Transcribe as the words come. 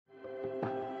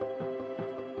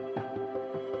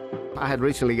I had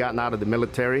recently gotten out of the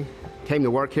military, came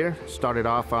to work here, started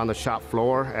off on the shop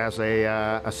floor as a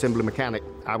assembly mechanic.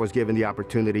 I was given the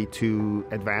opportunity to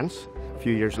advance. A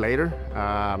few years later,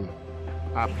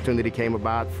 opportunity came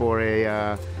about for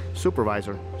a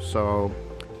supervisor, so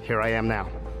here I am now.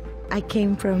 I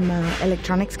came from an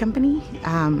electronics company.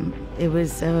 It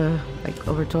was like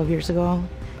over 12 years ago.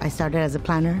 I started as a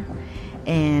planner,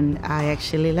 and I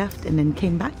actually left and then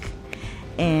came back.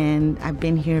 And I've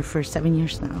been here for 7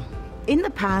 years now. In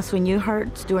the past, when you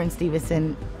heard Stewart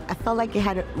Stevenson, I felt like it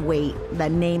had weight.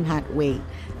 That name had weight.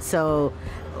 So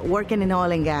working in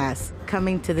oil and gas,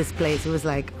 coming to this place, it was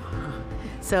like,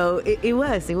 so it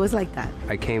was like that.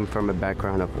 I came from a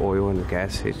background of oil and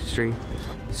gas industry.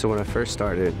 So when I first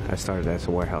started, I started as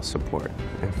a warehouse support.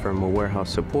 And from a warehouse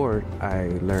support, I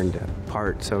learned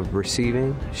parts of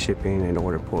receiving, shipping, and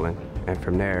order pulling. And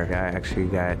from there, I actually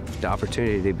got the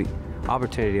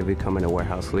opportunity of becoming a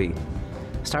warehouse lead.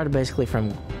 Started basically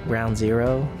from ground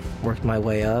zero, worked my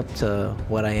way up to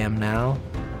what I am now.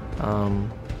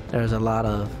 There was a lot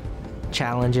of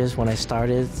challenges when I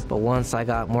started, but once I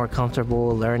got more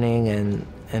comfortable learning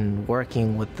and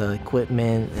working with the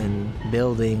equipment and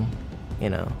building,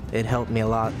 it helped me a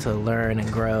lot to learn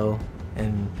and grow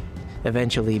and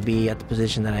eventually be at the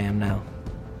position that I am now.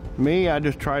 Me, I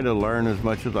just try to learn as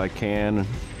much as I can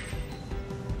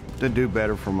to do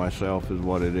better for myself is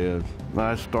what it is.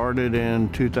 I started in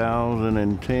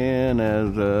 2010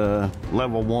 as a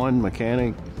level 1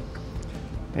 mechanic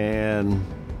and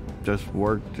just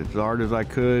worked as hard as I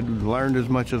could, learned as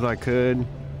much as I could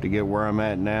to get where I'm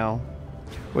at now.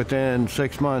 Within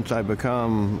 6 months, I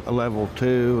become a level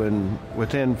 2, and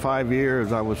within 5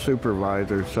 years, I was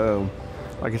supervisor. So,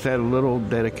 like I said, a little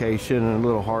dedication and a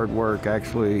little hard work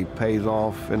actually pays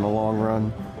off in the long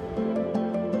run.